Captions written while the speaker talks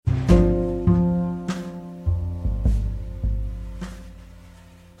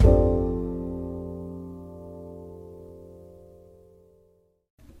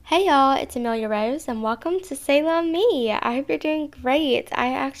Hey y'all, it's Amelia Rose and welcome to Salem Me. I hope you're doing great.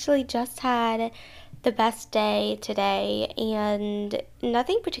 I actually just had the best day today and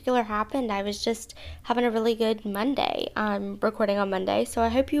nothing particular happened. I was just having a really good Monday. I'm recording on Monday, so I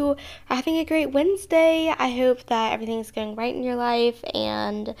hope you are having a great Wednesday. I hope that everything's going right in your life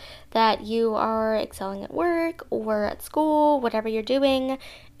and that you are excelling at work or at school, whatever you're doing.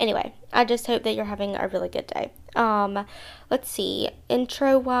 Anyway, I just hope that you're having a really good day. Let's see.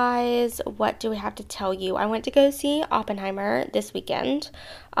 Intro wise, what do we have to tell you? I went to go see Oppenheimer this weekend.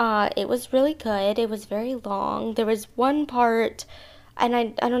 It was really good. It was very long. There was one part, and I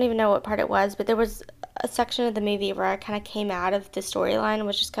don't even know what part it was, but there was a section of the movie where I kind of came out of the storyline and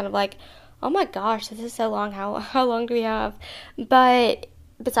was just kind of like, oh my gosh, this is so long. How long do we have? But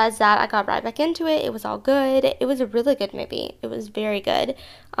besides that, I got right back into it. It was all good. It was a really good movie. It was very good.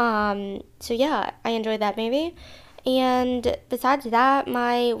 So yeah, I enjoyed that movie. And besides that,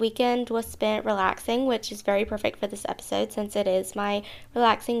 my weekend was spent relaxing, which is very perfect for this episode since it is my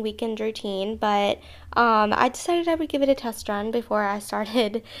relaxing weekend routine. But I decided I would give it a test run before I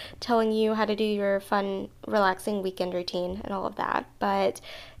started telling you how to do your fun, relaxing weekend routine and all of that. But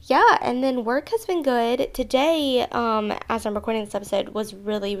yeah, and then work has been good. Today, as I'm recording this episode, was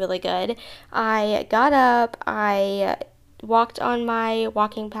really, really good. I got up, I walked on my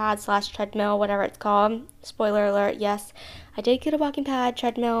walking pad slash treadmill, whatever it's called. Spoiler alert, yes, I did get a walking pad,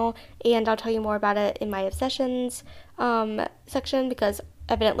 treadmill, and I'll tell you more about it in my obsessions section because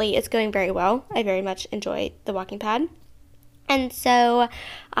evidently it's going very well. I very much enjoy the walking pad. And so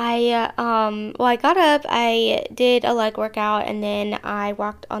I got up, I did a leg workout, and then I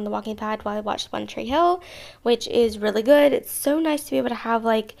walked on the walking pad while I watched One Tree Hill, which is really good. It's so nice to be able to have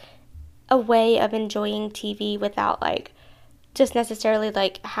like a way of enjoying TV without like just necessarily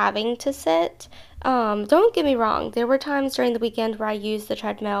like having to sit. Don't get me wrong, there were times during the weekend where I used the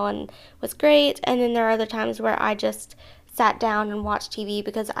treadmill and was great, and then there are other times where I just sat down and watched TV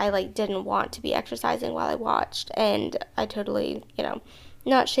because I like didn't want to be exercising while I watched, and I totally,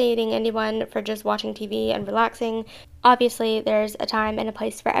 not shading anyone for just watching TV and relaxing. Obviously, there's a time and a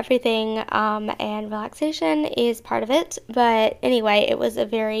place for everything, and relaxation is part of it. But anyway, it was a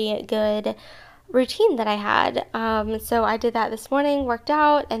very good routine that I had. So I did that this morning, worked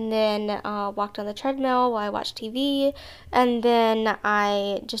out, and then walked on the treadmill while I watched TV. And then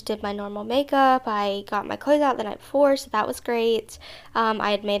I just did my normal makeup. I got my clothes out the night before, so that was great.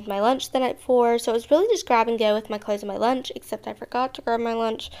 I had made my lunch the night before, so it was really just grab and go with my clothes and my lunch, except I forgot to grab my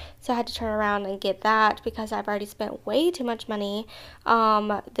lunch, so I had to turn around and get that because I've already spent way too much money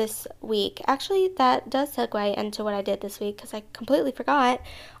this week. Actually, that does segue into what I did this week because I completely forgot.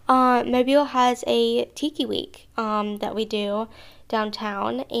 Mobile has a Tiki Week that we do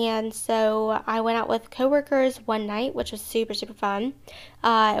downtown, and so I went out with coworkers one night, which was super, super fun,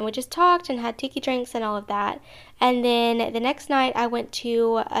 and we just talked and had tiki drinks and all of that. And then the next night I went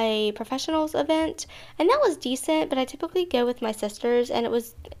to a professionals event, and that was decent, but I typically go with my sisters, and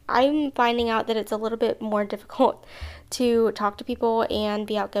I'm finding out that it's a little bit more difficult to talk to people and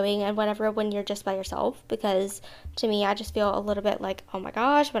be outgoing and whatever when you're just by yourself, because to me I just feel a little bit like, oh my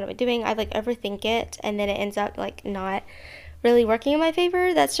gosh, what am I doing? I like overthink it, and then it ends up like not really working in my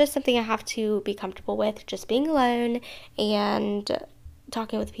favor. That's just something I have to be comfortable with, just being alone and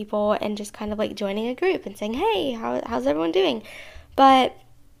talking with people and just kind of like joining a group and saying, hey, how's everyone doing? But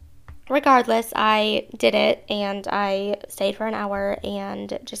regardless, I did it, and I stayed for an hour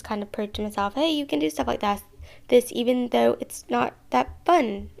and just kind of proved to myself, hey, you can do stuff like this even though it's not that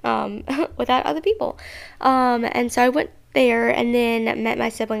fun without other people. And so I went there and then met my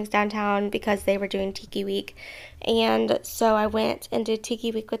siblings downtown because they were doing Tiki Week. And so I went and did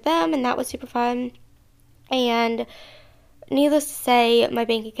Tiki Week with them, and that was super fun. And needless to say, my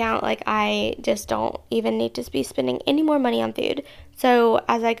bank account, like, I just don't even need to be spending any more money on food. So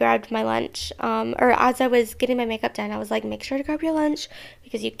as I grabbed my lunch, or as I was getting my makeup done, I was like, make sure to grab your lunch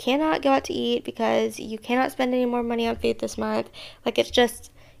because you cannot go out to eat because you cannot spend any more money on food this month. Like, it's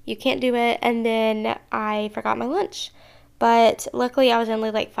just, you can't do it. And then I forgot my lunch. But luckily I was only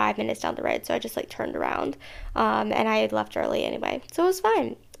like 5 minutes down the road, so I just like turned around, and I had left early anyway, so it was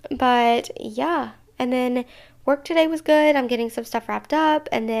fine. But yeah, and then work today was good. I'm getting some stuff wrapped up,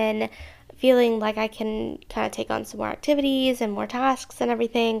 and then feeling like I can kind of take on some more activities and more tasks and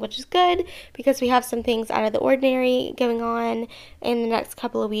everything, which is good because we have some things out of the ordinary going on in the next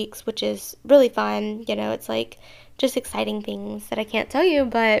couple of weeks, which is really fun. It's like just exciting things that I can't tell you,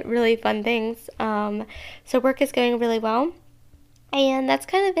 but really fun things. So work is going really well, and that's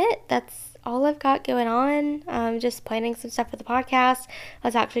kind of it. That's all I've got going on. Just planning some stuff for the podcast. I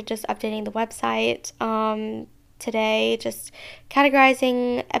was actually just updating the website today, just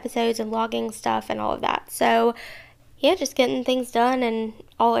categorizing episodes and logging stuff and all of that. So yeah, just getting things done in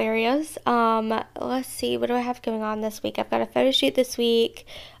all areas. Let's see, what do I have going on this week? I've got a photo shoot this week.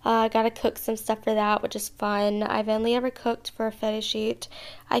 Got to cook some stuff for that, which is fun. I've only ever cooked for a photo shoot,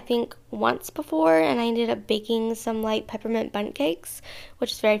 I think once before, and I ended up baking some like peppermint bundt cakes,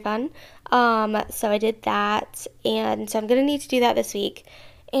 which is very fun. So I did that, and so I'm gonna need to do that this week.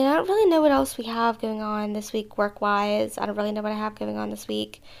 And I don't really know what else we have going on this week work-wise. I don't really know what I have going on this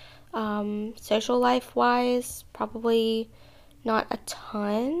week. Social life wise, probably not a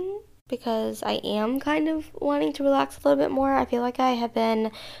ton because I am kind of wanting to relax a little bit more. I feel like I have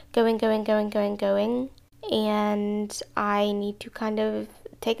been going, and I need to kind of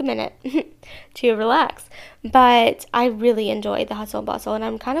take a minute to relax. But I really enjoy the hustle and bustle, and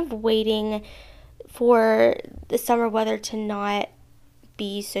I'm kind of waiting for the summer weather to not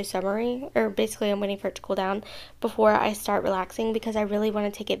be so summery, or basically I'm waiting for it to cool down before I start relaxing because I really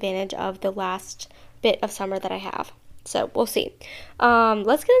want to take advantage of the last bit of summer that I have. So we'll see.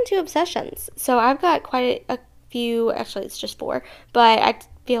 Let's get into obsessions. So I've got quite a few, actually it's just 4, but I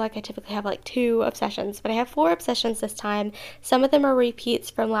feel like I typically have like 2 obsessions, but I have 4 obsessions this time. Some of them are repeats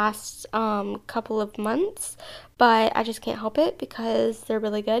from last couple of months, but I just can't help it because they're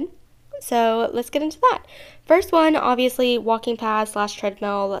really good. So let's get into that. First one, obviously, walking pad /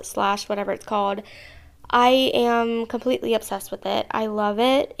 treadmill / whatever it's called. I am completely obsessed with it. I love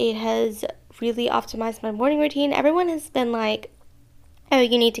it. It has really optimized my morning routine. Everyone has been like, oh,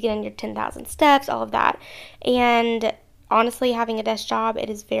 you need to get in your 10,000 steps, all of that. And honestly, having a desk job, it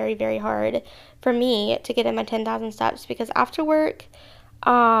is very, very hard for me to get in my 10,000 steps because after work,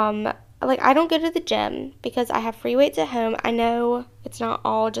 like I don't go to the gym because I have free weights at home. I know it's not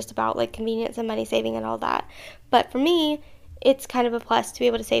all just about like convenience and money saving and all that, but for me, it's kind of a plus to be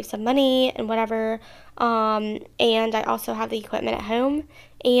able to save some money and whatever. And I also have the equipment at home,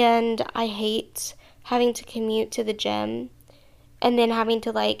 and I hate having to commute to the gym and then having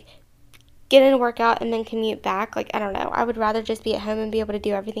to like get in a workout and then commute back. Like, I don't know. I would rather just be at home and be able to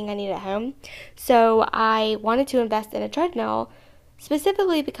do everything I need at home. So I wanted to invest in a treadmill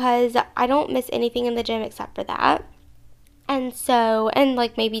specifically because I don't miss anything in the gym except for that. And so, and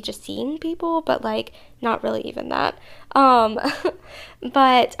like maybe just seeing people, but like not really even that.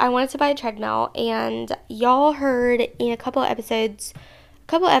 But I wanted to buy a treadmill, and y'all heard in a couple episodes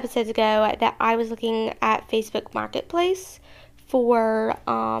ago that I was looking at Facebook Marketplace for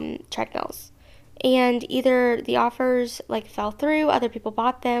treadmills. And either the offers like fell through, other people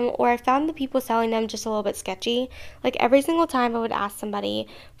bought them, or I found the people selling them just a little bit sketchy. Like every single time I would ask somebody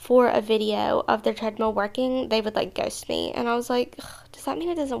for a video of their treadmill working, they would like ghost me. And I was like, does that mean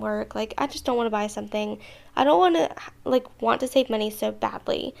it doesn't work? Like I just don't want to buy something. I don't want to save money so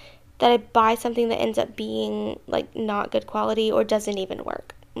badly that I buy something that ends up being like not good quality or doesn't even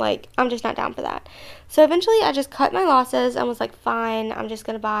work. Like, I'm just not down for that. So eventually I just cut my losses and was like, fine, I'm just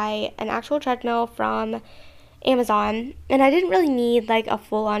going to buy an actual treadmill from Amazon. And I didn't really need like a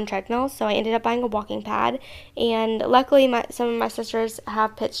full-on treadmill, so I ended up buying a walking pad. And luckily some of my sisters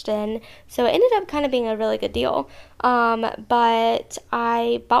have pitched in, so it ended up kind of being a really good deal. But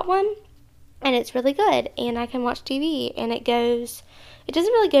I bought one, and it's really good, and I can watch TV, and it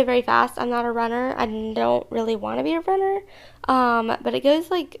doesn't really go very fast. I'm not a runner. I don't really want to be a runner. But it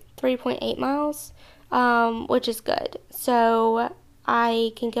goes like 3.8 miles, which is good. So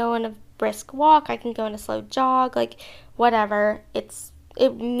I can go on a brisk walk. I can go on a slow jog, like whatever.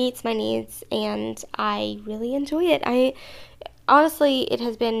 It meets my needs, and I really enjoy it. Honestly, it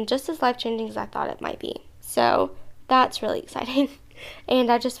has been just as life-changing as I thought it might be. So that's really exciting.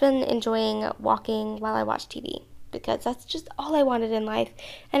 And I've just been enjoying walking while I watch TV, because that's just all I wanted in life.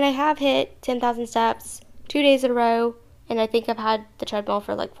 And I have hit 10,000 steps 2 days in a row, and I think I've had the treadmill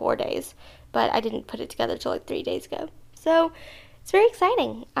for like 4 days, but I didn't put it together till like 3 days ago. So it's very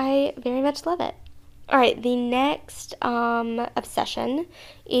exciting. I very much love it. All right, the next obsession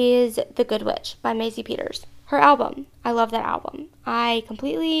is The Good Witch by Maisie Peters. Her album. I love that album. I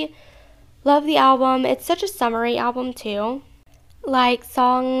completely love the album. It's such a summery album too. Like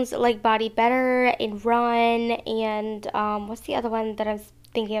songs like Body Better and Run and what's the other one that I'm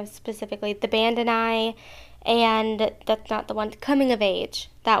thinking of specifically? The Band and I, and that's not the one. Coming of Age.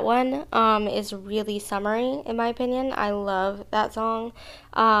 That one is really summery in my opinion. I love that song.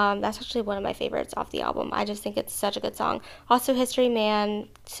 That's actually one of my favorites off the album. I just think it's such a good song. Also History Man,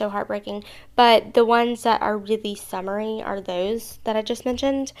 so heartbreaking. But the ones that are really summery are those that I just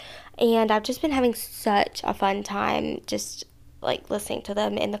mentioned. And I've just been having such a fun time just like listening to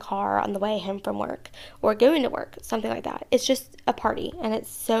them in the car on the way home from work or going to work, something like that. It's just a party, and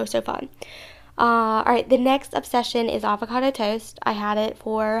it's so, so fun. Alright, the next obsession is avocado toast. I had it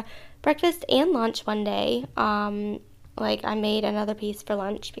for breakfast and lunch one day. Like I made another piece for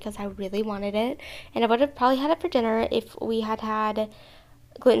lunch because I really wanted it. And I would have probably had it for dinner if we had had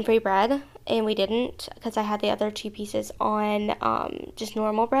gluten-free bread, and we didn't because I had the other two pieces on just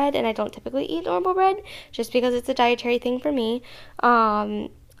normal bread, and I don't typically eat normal bread just because it's a dietary thing for me.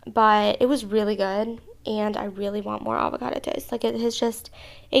 But it was really good, and I really want more avocado toast. Like, it has just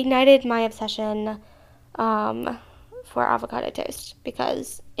ignited my obsession for avocado toast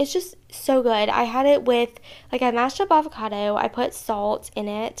because it's just so good. I had it with, like, I mashed up avocado, I put salt in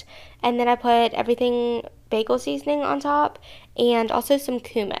it, and then I put everything bagel seasoning on top and also some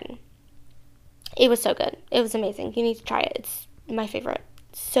cumin. It was so good. It was amazing. You need to try it. It's my favorite.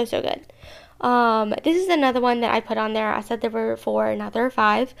 So, so good. This is another one that I put on there. I said there were four, now there are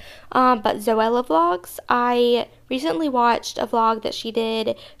five. But Zoella Vlogs. I recently watched a vlog that she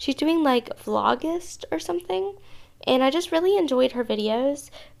did. She's doing like Vlogust or something. And I just really enjoyed her videos.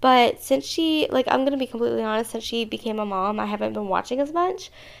 But since she, like, I'm going to be completely honest, since she became a mom, I haven't been watching as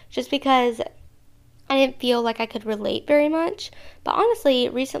much. Just because I didn't feel like I could relate very much. But honestly,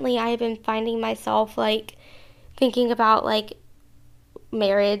 recently I have been finding myself, like, thinking about, like,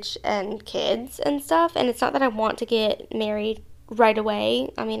 marriage and kids and stuff. And it's not that I want to get married right away.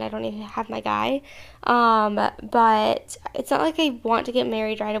 I mean, I don't even have my guy. But it's not like I want to get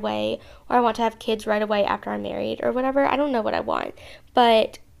married right away or I want to have kids right away after I'm married or whatever. I don't know what I want.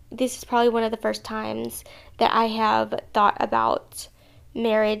 But this is probably one of the first times that I have thought about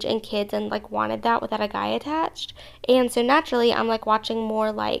marriage and kids and like wanted that without a guy attached. And so naturally I'm like watching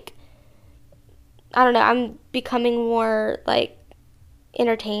more, like, I don't know, I'm becoming more like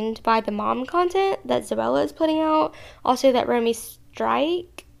entertained by the mom content that Zoella is putting out. Also that Romy Stride,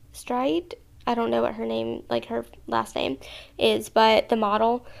 I don't know what her name, like her last name is, but the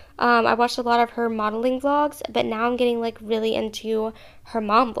model. I watched a lot of her modeling vlogs, but now I'm getting like really into her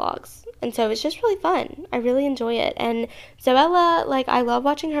mom vlogs. And so it's just really fun. I really enjoy it. And Zoella, like, I love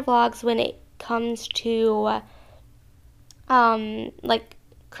watching her vlogs when it comes to like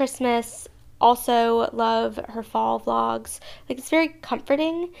Christmas. Also love her fall vlogs. Like, it's very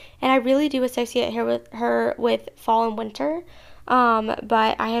comforting, and I really do associate her with fall and winter.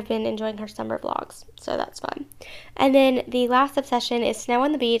 But I have been enjoying her summer vlogs, so that's fun. And then the last obsession is Snow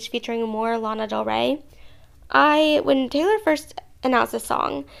on the Beach featuring more Lana Del Rey. When Taylor first announced this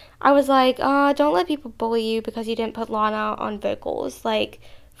song, I was like, don't let people bully you because you didn't put Lana on vocals, like,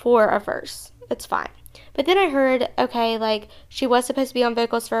 for a verse. It's fine. But then I heard, okay, like, she was supposed to be on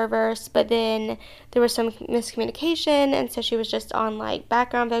vocals for a verse, but then there was some miscommunication, and so she was just on, like,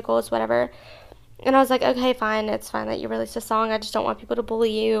 background vocals, whatever. And I was like, okay, fine, it's fine that you released a song. I just don't want people to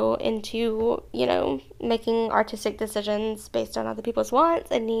bully you into, making artistic decisions based on other people's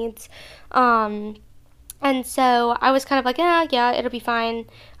wants and needs. And so I was kind of like, yeah, it'll be fine.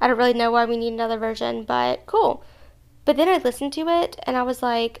 I don't really know why we need another version, but cool. But then I listened to it, and I was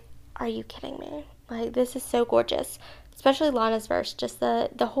like, are you kidding me? Like, this is so gorgeous. Especially Lana's verse. Just the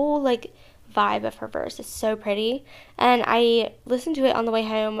whole, like, vibe of her verse is so pretty. And I listened to it on the way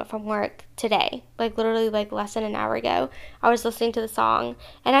home from work today. Like, literally, like, less than an hour ago. I was listening to the song.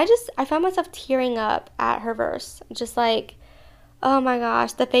 And I found myself tearing up at her verse. Just like, oh my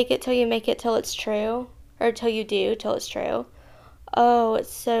gosh, the fake it till you make it till it's true. Or till you do, till it's true. Oh,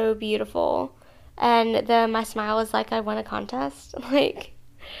 it's so beautiful. And my smile is like I won a contest. Like,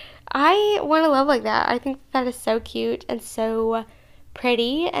 I want to love like that. I think that is so cute and so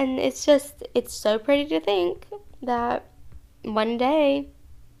pretty. And it's so pretty to think that one day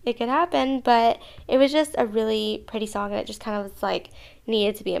it could happen. But it was just a really pretty song, and it just kind of was like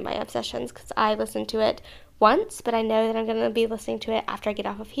needed to be in my obsessions because I listened to it once, but I know that I'm going to be listening to it after I get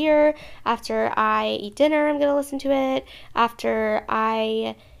off of here. After I eat dinner, I'm going to listen to it. After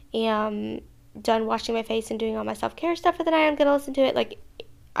I am done washing my face and doing all my self-care stuff for the night, I'm going to listen to it. Like,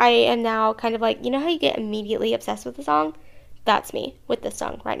 I am now kind of like, you know how you get immediately obsessed with the song? That's me with this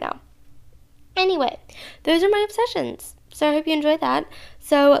song right now. Anyway, those are my obsessions. So I hope you enjoyed that.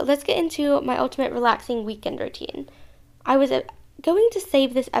 So let's get into my ultimate relaxing weekend routine. I was going to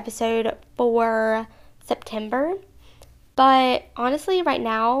save this episode for September, but honestly right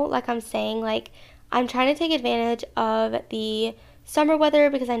now, like I'm saying, like, I'm trying to take advantage of the summer weather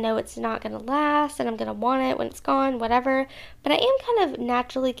because I know it's not going to last and I'm going to want it when it's gone, whatever. But I am kind of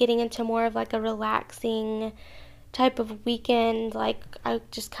naturally getting into more of like a relaxing type of weekend. Like, I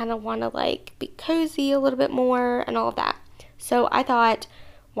just kind of want to like be cozy a little bit more and all of that. So I thought,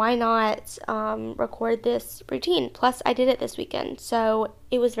 why not record this routine? Plus I did it this weekend, so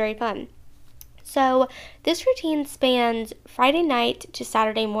it was very fun. So this routine spans Friday night to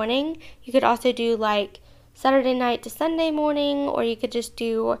Saturday morning. You could also do like Saturday night to Sunday morning, or you could just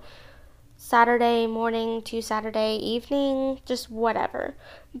do Saturday morning to Saturday evening, just whatever.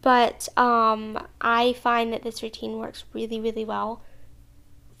 But I find that this routine works really, really well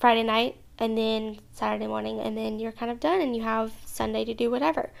Friday night and then Saturday morning, and then you're kind of done and you have Sunday to do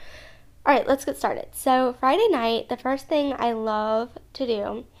whatever. All right, let's get started. So Friday night, the first thing I love to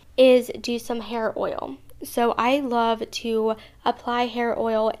do is do some hair oil. So I love to apply hair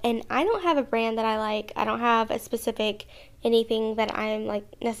oil, and I don't have a brand that I like. I don't have a specific anything that I'm like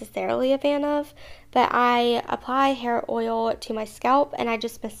necessarily a fan of, but I apply hair oil to my scalp and I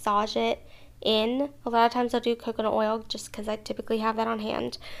just massage it in. A lot of times I'll do coconut oil just because I typically have that on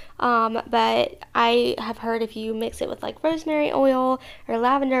hand. But I have heard if you mix it with like rosemary oil or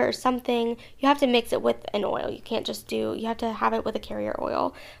lavender or something, you have to mix it with an oil. You can't just do, you have to have it with a carrier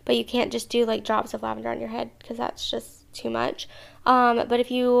oil, but you can't just do like drops of lavender on your head because that's just too much. But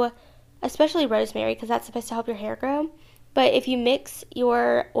if you, especially rosemary, because that's supposed to help your hair grow. But if you mix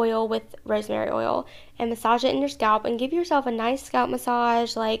your oil with rosemary oil and massage it in your scalp and give yourself a nice scalp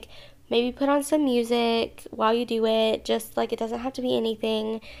massage, like maybe put on some music while you do it, just like it doesn't have to be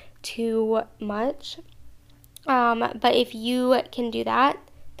anything too much. But if you can do that,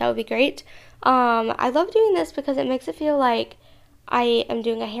 that would be great. I love doing this because it makes it feel like I am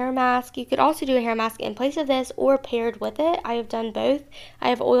doing a hair mask. You could also do a hair mask in place of this or paired with it. I have done both. I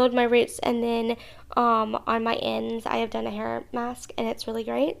have oiled my roots, and then on my ends I have done a hair mask, and it's really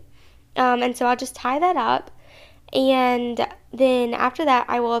great. And so I'll just tie that up, and then after that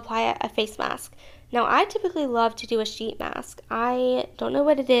I will apply a face mask. Now I typically love to do a sheet mask. I don't know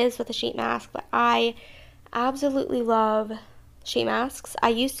what it is with a sheet mask, but I absolutely love sheet masks. I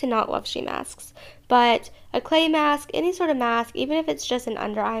used to not love sheet masks, but a clay mask, any sort of mask, even if it's just an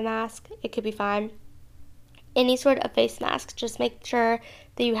under eye mask, it could be fine. Any sort of face mask, just make sure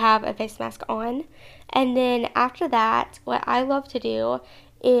that you have a face mask on. And then after that, what I love to do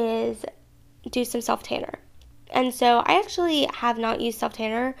is do some self tanner. And so I actually have not used self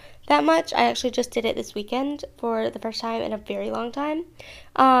tanner that much. I actually just did it this weekend for the first time in a very long time.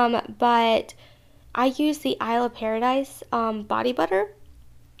 But I use the Isle of Paradise body butter,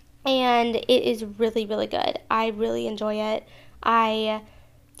 and it is really, really good. I really enjoy it. I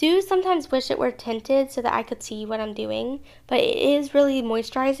do sometimes wish it were tinted so that I could see what I'm doing, but it is really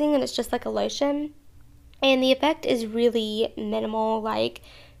moisturizing, and it's just like a lotion, and the effect is really minimal. Like,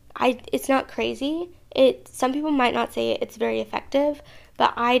 it's not crazy. Some people might not say it's very effective,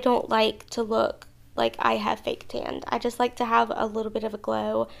 but I don't like to look like I have fake tanned. I just like to have a little bit of a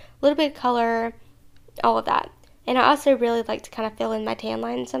glow, a little bit of color, all of that. And I also really like to kind of fill in my tan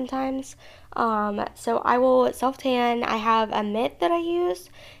line sometimes. So I will self tan. I have a mitt that I use,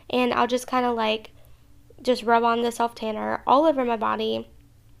 and I'll just kind of like just rub on the self tanner all over my body,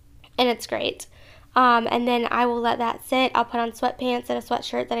 and it's great. And then I will let that sit. I'll put on sweatpants and a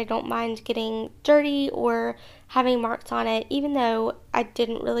sweatshirt that I don't mind getting dirty or having marks on it, even though I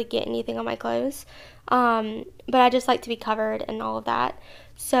didn't really get anything on my clothes. But I just like to be covered and all of that.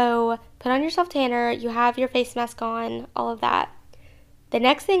 So put on your self tanner, you have your face mask on, all of that. The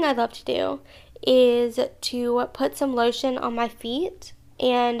next thing I love to do is to put some lotion on my feet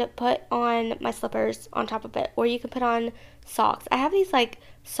and put on my slippers on top of it, or you can put on socks. I have these like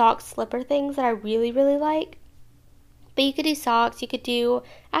sock slipper things that I really, really like. But you could do socks, you could do,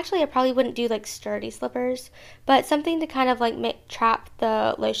 actually I probably wouldn't do like sturdy slippers, but something to kind of like trap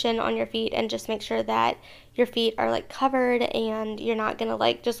the lotion on your feet and just make sure that your feet are like covered and you're not gonna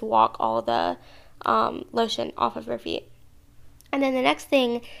like just walk all the lotion off of your feet. And then the next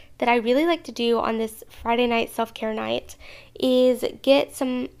thing that I really like to do on this Friday night self-care night is get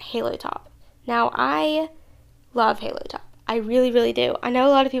some Halo Top. Now I love Halo Top. I really, really do. I know a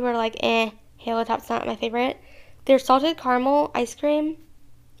lot of people are like, Halo Top's not my favorite. Their salted caramel ice cream,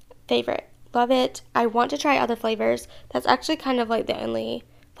 favorite. Love it. I want to try other flavors. That's actually kind of like the only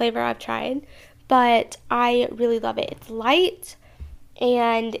flavor I've tried, but I really love it. It's light,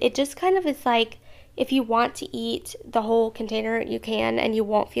 and it just kind of is like, if you want to eat the whole container, you can, and you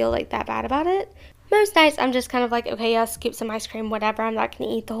won't feel like that bad about it. Most nights I'm just kind of like, okay, yeah, scoop some ice cream, whatever, I'm not going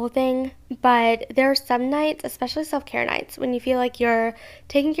to eat the whole thing. But there are some nights, especially self-care nights, when you feel like you're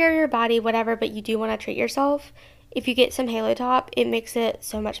taking care of your body, whatever, but you do want to treat yourself. If you get some Halo Top, it makes it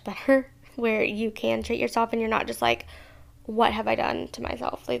so much better where you can treat yourself and you're not just like, what have I done to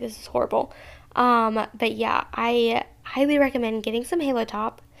myself? Like, this is horrible. But yeah, I highly recommend getting some Halo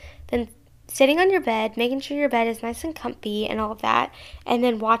Top. Then sitting on your bed, making sure your bed is nice and comfy and all of that, and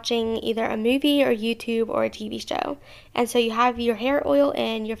then watching either a movie or YouTube or a TV show. And so you have your hair oil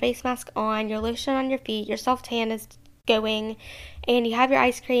in, your face mask on, your lotion on your feet, your self tan is going, and you have your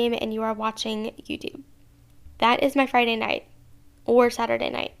ice cream and you are watching YouTube. That is my Friday night or Saturday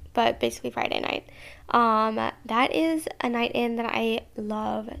night, but basically Friday night. That is a night in that I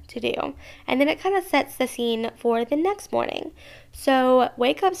love to do. And then it kind of sets the scene for the next morning. So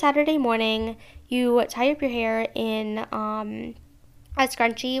wake up Saturday morning, you tie up your hair in a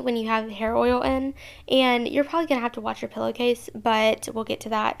scrunchie when you have hair oil in, and you're probably gonna have to watch your pillowcase, but we'll get to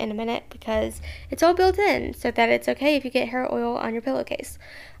that in a minute because it's all built in so that it's okay if you get hair oil on your pillowcase.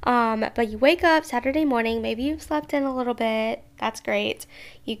 But you wake up Saturday morning, maybe you've slept in a little bit, that's great.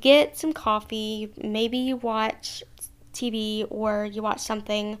 You get some coffee, maybe you watch TV or you watch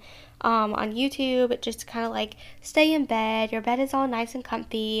something on YouTube just to kind of like stay in bed. Your bed is all nice and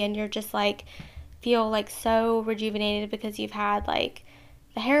comfy, and you're just like feel like so rejuvenated because you've had like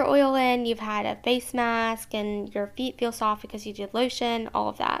the hair oil in, you've had a face mask, and your feet feel soft because you did lotion, all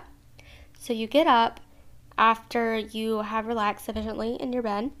of that. So you get up after you have relaxed sufficiently in your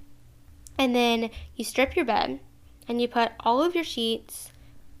bed, and then you strip your bed and you put all of your sheets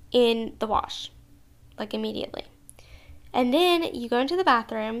in the wash, like immediately. And then you go into the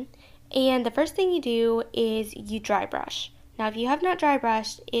bathroom, and the first thing you do is you dry brush. Now, if you have not dry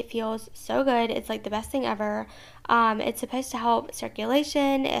brushed, it feels so good. It's like the best thing ever. It's supposed to help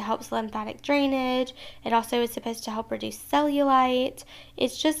circulation. It helps lymphatic drainage. It also is supposed to help reduce cellulite.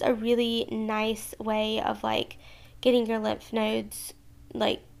 It's just a really nice way of like getting your lymph nodes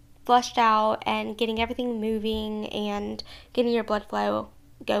like flushed out and getting everything moving and getting your blood flow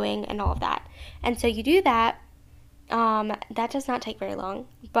going and all of that. And so you do that. That does not take very long,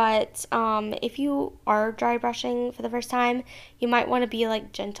 but if you are dry brushing for the first time, you might want to be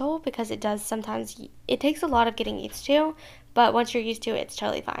like gentle because it does sometimes, it takes a lot of getting used to, but once you're used to it, it's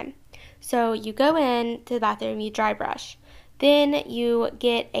totally fine. So you go in to the bathroom, you dry brush, then you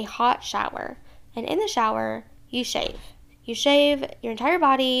get a hot shower, and in the shower, you shave. You shave your entire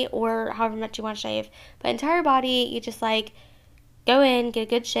body or however much you want to shave, but entire body, you just like go in, get a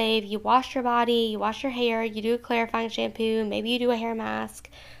good shave, you wash your body, you wash your hair, you do a clarifying shampoo, maybe you do a hair mask,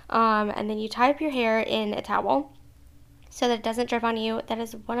 and then you tie up your hair in a towel so that it doesn't drip on you. That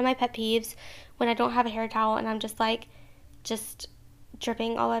is one of my pet peeves when I don't have a hair towel and I'm just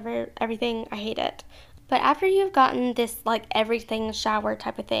dripping all over everything. I hate it. But after you've gotten this like everything shower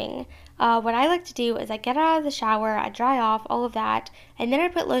type of thing, what I like to do is I get out of the shower, I dry off all of that, and then I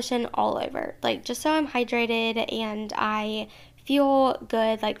put lotion all over, like just so I'm hydrated and I feel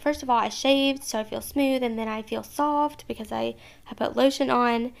good. Like first of all, I shaved so I feel smooth, and then I feel soft because I have put lotion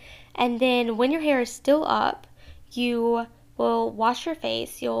on. And then when your hair is still up, you will wash your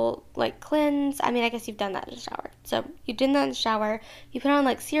face. You'll like cleanse. I mean, I guess you've done that in the shower. So you did that in the shower. You put on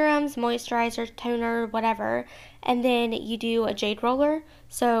like serums, moisturizer, toner, whatever, and then you do a jade roller.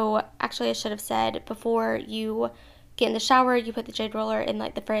 So actually, I should have said before you get in the shower, you put the jade roller in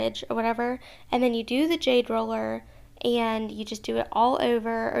like the fridge or whatever, and then you do the jade roller and you just do it all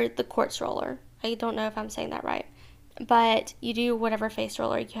over, or the quartz roller. I don't know if I'm saying that right, but you do whatever face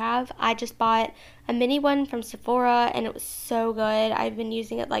roller you have. I just bought a mini one from Sephora and it was so good. I've been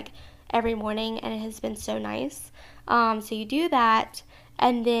using it like every morning and it has been so nice. So you do that,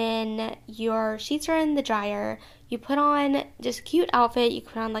 and then your sheets are in the dryer. You put on just a cute outfit. You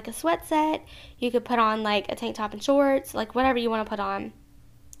could put on like a sweat set. You could put on like a tank top and shorts, like whatever you want to put on.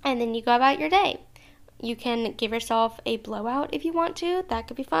 And then you go about your day. You can give yourself a blowout if you want to. That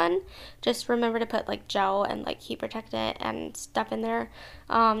could be fun. Just remember to put like gel and like heat protectant and stuff in there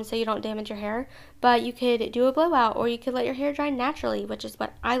so you don't damage your hair. But you could do a blowout, or you could let your hair dry naturally, which is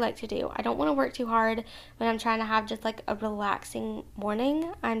what I like to do. I don't want to work too hard when I'm trying to have just like a relaxing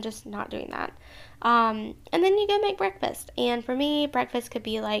morning. I'm just not doing that. And then you go make breakfast. And for me, breakfast could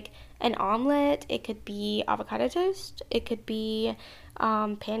be like an omelet. It could be avocado toast. It could be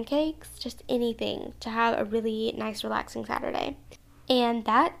pancakes, just anything to have a really nice, relaxing Saturday. And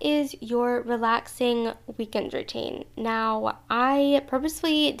that is your relaxing weekend routine. Now, I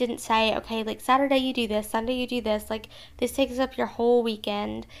purposely didn't say, okay, like Saturday you do this, Sunday you do this, like this takes up your whole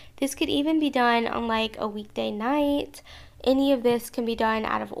weekend. This could even be done on like a weekday night. Any of this can be done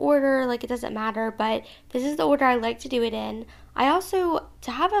out of order, like it doesn't matter, but this is the order I like to do it in. I also,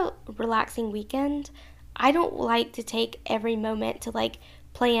 to have a relaxing weekend, I don't like to take every moment to like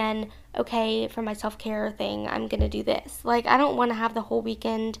plan, okay, for my self-care thing, I'm gonna do this. Like, I don't want to have the whole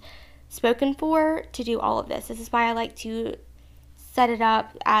weekend spoken for to do all of this. This is why I like to set it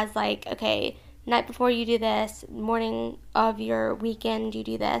up as like, okay, night before you do this, morning of your weekend you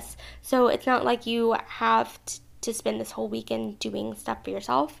do this. So it's not like you have to spend this whole weekend doing stuff for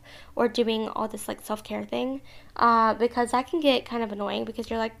yourself or doing all this like self-care thing, because that can get kind of annoying because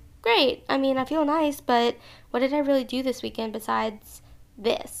you're like, great, I mean, I feel nice, but what did I really do this weekend besides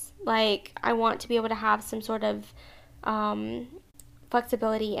this? Like, I want to be able to have some sort of um,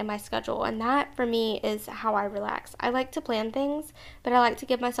 flexibility in my schedule, and that for me is how I relax. I like to plan things, but I like to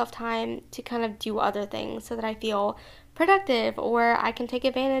give myself time to kind of do other things so that I feel productive, or I can take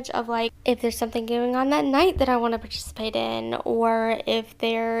advantage of like if there's something going on that night that I want to participate in, or if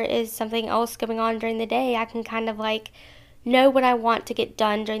there is something else going on during the day, I can kind of like know what I want to get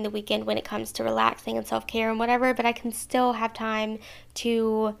done during the weekend when it comes to relaxing and self-care and whatever, but I can still have time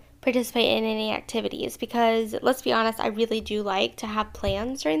to participate in any activities, because let's be honest, I really do like to have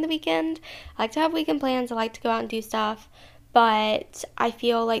plans during the weekend. I like to have weekend plans. I like to go out and do stuff, but I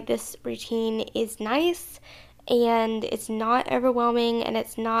feel like this routine is nice and it's not overwhelming and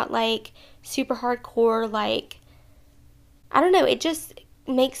it's not like super hardcore. Like, I don't know, it just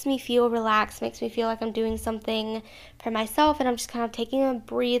makes me feel relaxed, makes me feel like I'm doing something for myself, and I'm just kind of taking a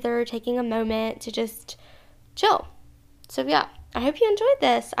breather, taking a moment to just chill. So yeah, I hope you enjoyed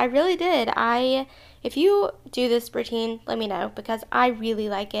this. I really did. If you do this routine, let me know because I really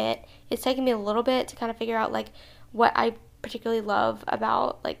like it. It's taken me a little bit to kind of figure out like what I particularly love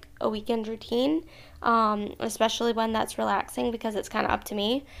about like a weekend routine, especially one that's relaxing because it's kind of up to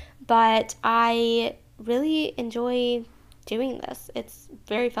me. But I really enjoy doing this. It's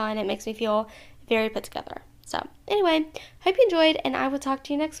very fun. It makes me feel very put together. So anyway, hope you enjoyed, and I will talk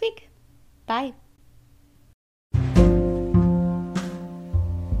to you next week. Bye.